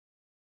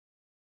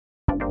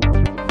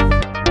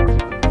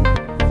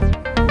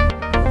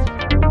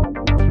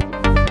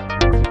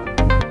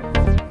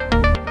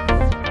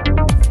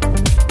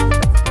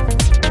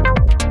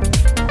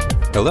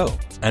Hello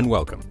and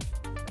welcome.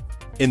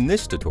 In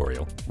this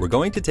tutorial, we're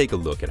going to take a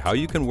look at how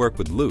you can work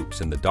with loops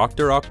in the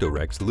Dr. Octo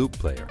Rex loop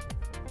player.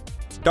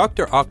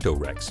 Dr. Octo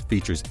Rex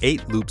features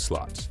 8 loop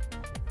slots.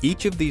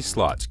 Each of these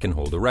slots can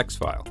hold a Rex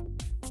file.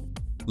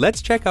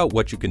 Let's check out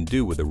what you can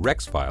do with a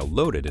Rex file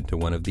loaded into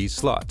one of these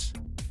slots.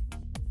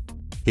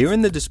 Here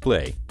in the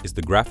display is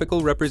the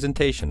graphical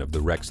representation of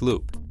the Rex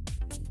loop.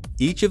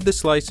 Each of the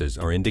slices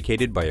are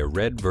indicated by a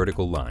red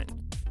vertical line.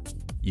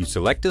 You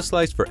select a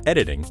slice for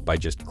editing by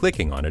just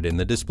clicking on it in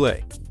the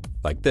display,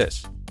 like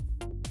this.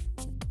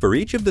 For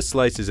each of the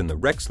slices in the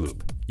Rex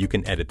loop, you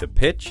can edit the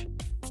pitch,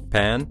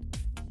 pan,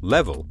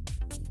 level,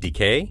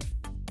 decay,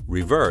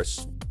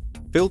 reverse,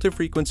 filter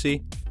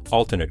frequency,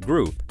 alternate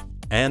group,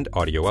 and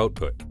audio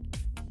output.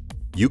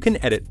 You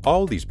can edit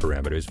all these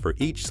parameters for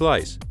each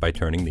slice by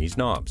turning these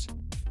knobs.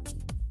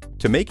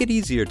 To make it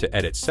easier to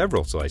edit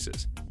several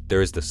slices,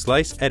 there is the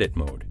Slice Edit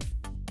mode.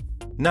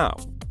 Now,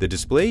 the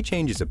display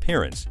changes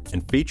appearance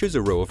and features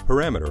a row of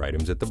parameter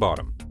items at the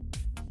bottom.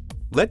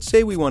 Let's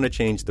say we want to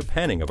change the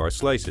panning of our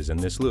slices in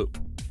this loop.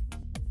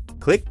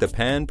 Click the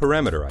Pan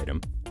parameter item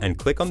and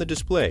click on the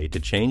display to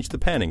change the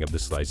panning of the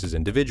slices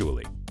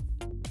individually.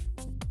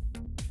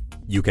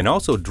 You can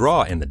also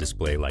draw in the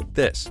display like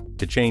this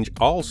to change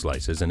all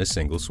slices in a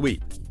single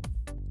sweep.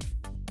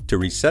 To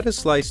reset a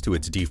slice to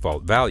its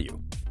default value,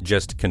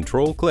 just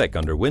Control-click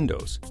under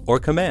Windows or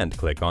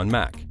Command-click on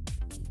Mac.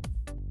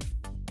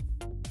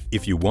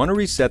 If you want to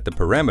reset the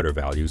parameter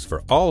values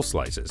for all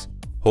slices,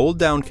 hold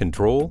down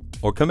Control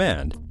or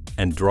Command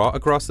and draw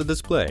across the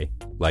display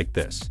like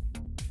this.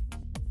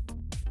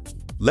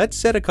 Let's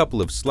set a couple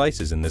of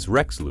slices in this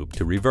Rex loop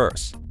to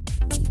reverse.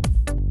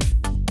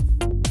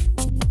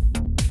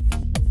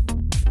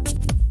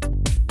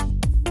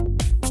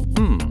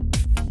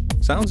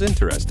 Sounds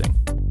interesting.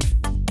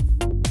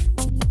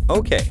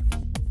 Okay,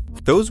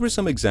 those were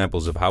some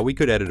examples of how we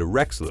could edit a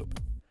Rex loop.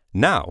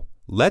 Now,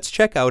 let's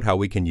check out how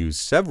we can use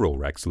several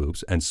Rex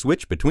loops and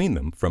switch between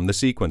them from the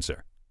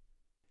sequencer.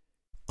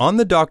 On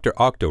the Dr.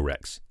 Octo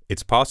Rex,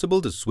 it's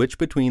possible to switch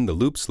between the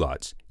loop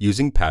slots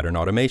using pattern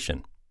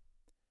automation.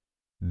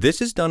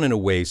 This is done in a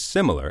way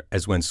similar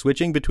as when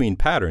switching between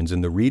patterns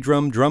in the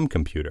ReDrum drum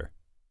computer.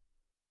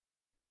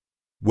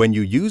 When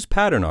you use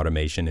pattern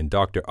automation in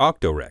Dr.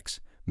 Octo Rex,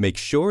 make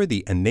sure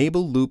the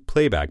Enable Loop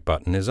Playback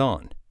button is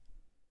on.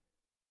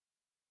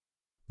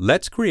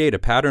 Let's create a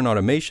pattern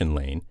automation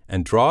lane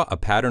and draw a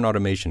pattern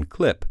automation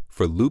clip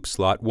for loop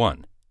slot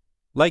 1,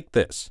 like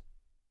this.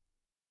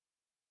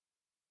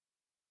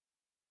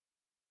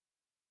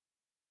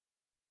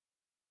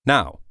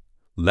 Now,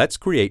 let's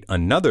create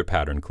another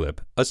pattern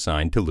clip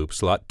assigned to loop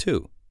slot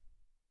 2.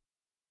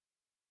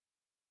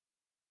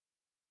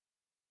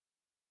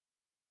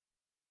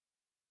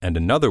 And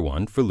another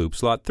one for loop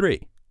slot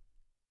 3.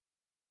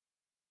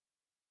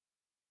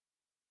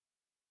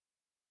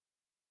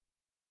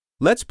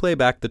 Let's play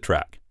back the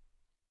track.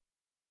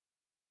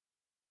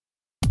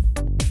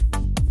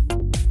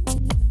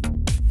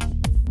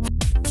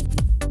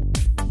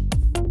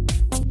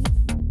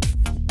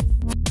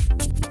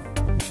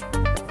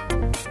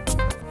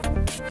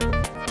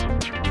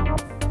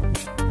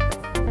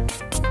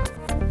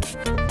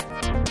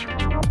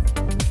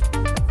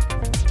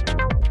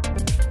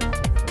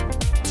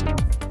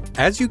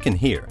 As you can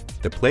hear,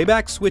 the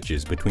playback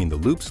switches between the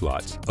loop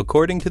slots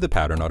according to the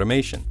pattern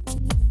automation.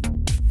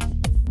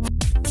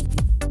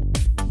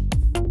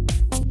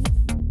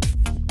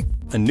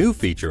 A new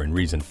feature in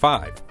Reason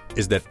 5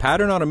 is that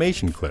pattern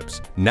automation clips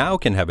now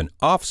can have an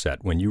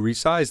offset when you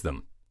resize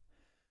them.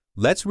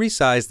 Let's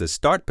resize the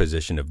start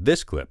position of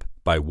this clip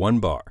by 1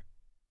 bar.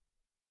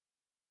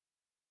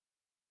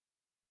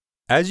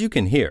 As you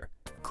can hear,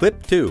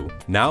 Clip 2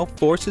 now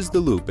forces the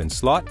loop in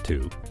slot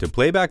 2 to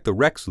play back the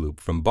Rex loop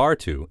from bar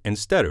 2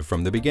 instead of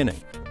from the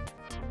beginning.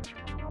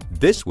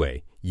 This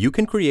way, you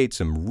can create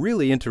some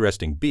really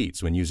interesting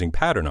beats when using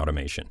pattern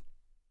automation.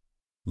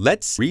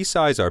 Let's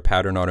resize our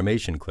pattern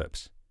automation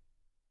clips.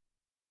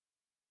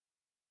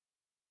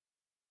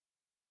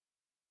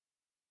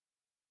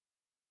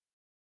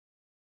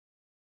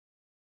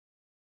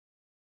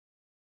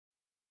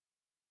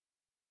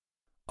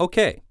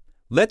 Okay,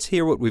 let's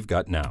hear what we've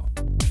got now.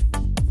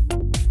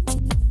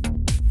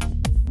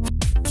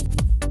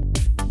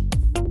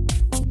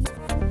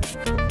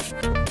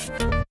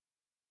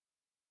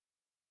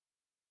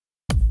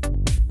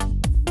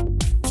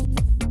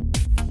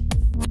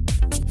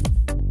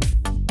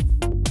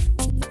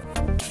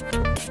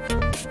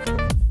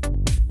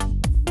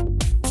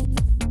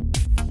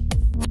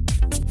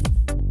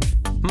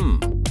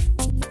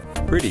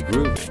 Pretty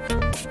groovy.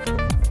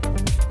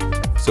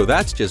 So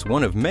that's just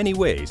one of many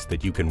ways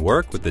that you can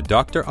work with the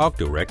Dr.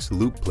 Octo Rex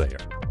loop player.